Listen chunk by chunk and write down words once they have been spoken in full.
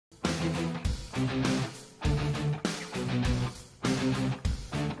The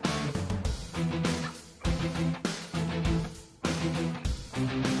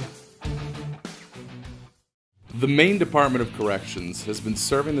Maine Department of Corrections has been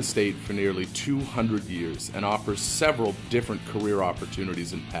serving the state for nearly 200 years and offers several different career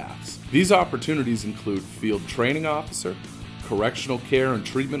opportunities and paths. These opportunities include field training officer, correctional care and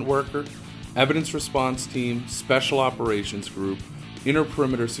treatment worker, evidence response team, special operations group, inner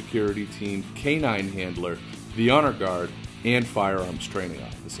perimeter security team, canine handler, the honor guard, and firearms training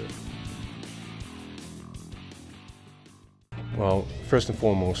officer. Well, first and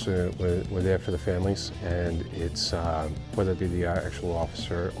foremost, we're there for the families, and it's whether it be the actual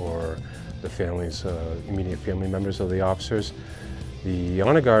officer or the families, immediate family members of the officers. The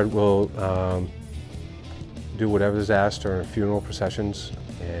honor guard will do whatever is asked during funeral processions,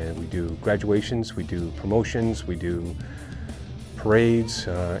 and we do graduations, we do promotions, we do parades,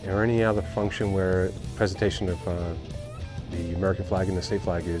 or any other function where presentation of the American flag and the state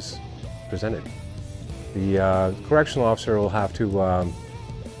flag is presented. The correctional officer will have to learn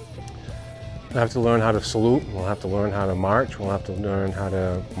how to salute. We'll have to learn how to march. We'll have to learn how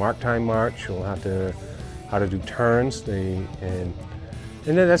to mark time march. We'll have to how to do turns. And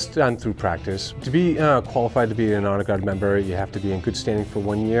then that's done through practice. To be qualified to be an honor guard member, you have to be in good standing for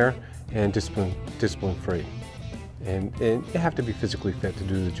 1 year and discipline free. And you have to be physically fit to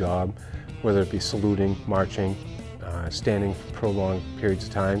do the job, whether it be saluting, marching, standing for prolonged periods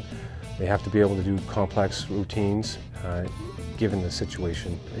of time. They have to be able to do complex routines given the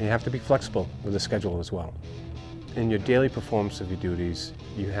situation. And you have to be flexible with the schedule as well. In your daily performance of your duties,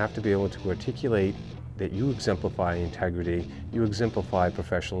 you have to be able to articulate that you exemplify integrity, you exemplify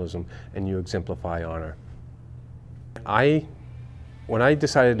professionalism, and you exemplify honor. When I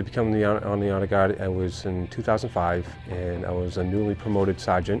decided to become on the honor guard, I was in 2005, and I was a newly promoted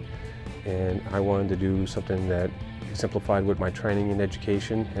sergeant, and I wanted to do something that exemplified what my training and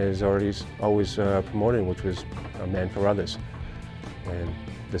education has always promoted, which was a man for others. And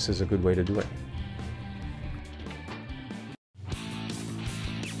this is a good way to do it.